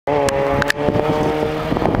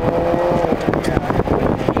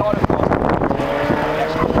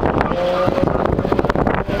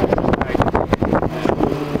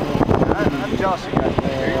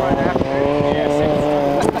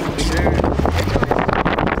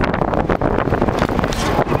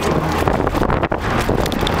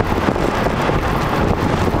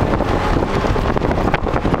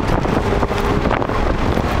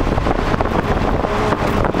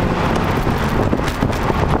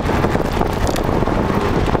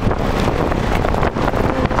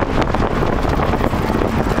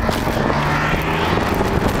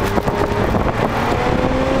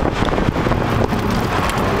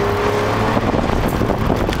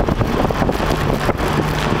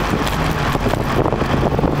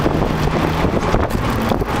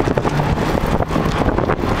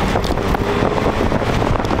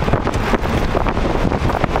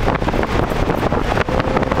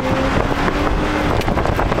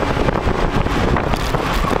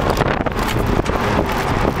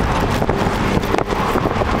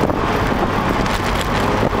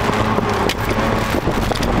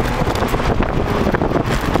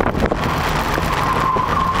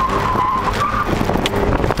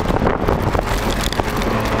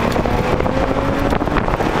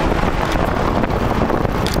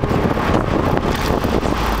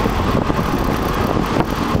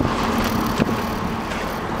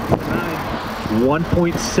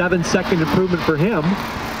1.7 second improvement for him,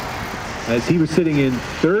 as he was sitting in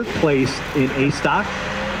 3rd place in A stock.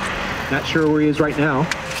 Not sure where he is right now.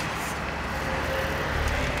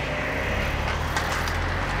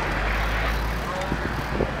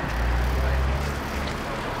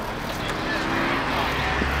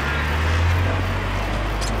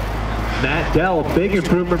 Matt Dell, big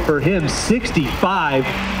improvement for him,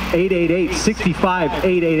 65.888,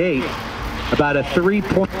 65.888. About a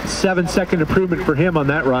 3.7 second improvement for him on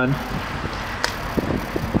that run.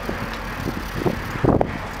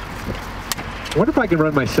 I wonder if I can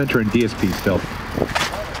run my center in DSP still.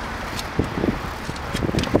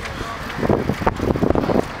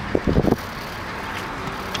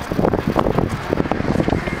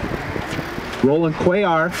 Roland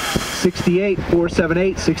Cuellar,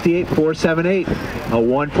 68.478, 68.478. A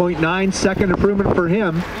 1.9 second improvement for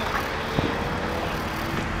him.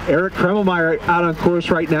 Eric Kremelmeyer out on course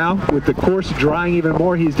right now with the course drying even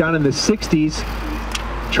more. He's down in the 60s,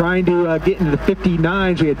 trying to get into the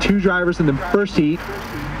 59s. We had 2 drivers in the first heat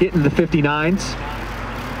getting the 59s.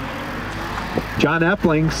 John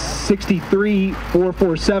Epling,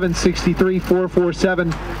 63.447,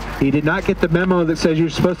 63.447. He did not get the memo that says you're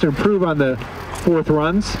supposed to improve on the 4th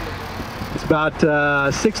runs. It's about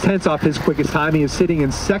 0.6 off his quickest time. He is sitting in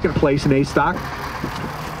 2nd place in A stock.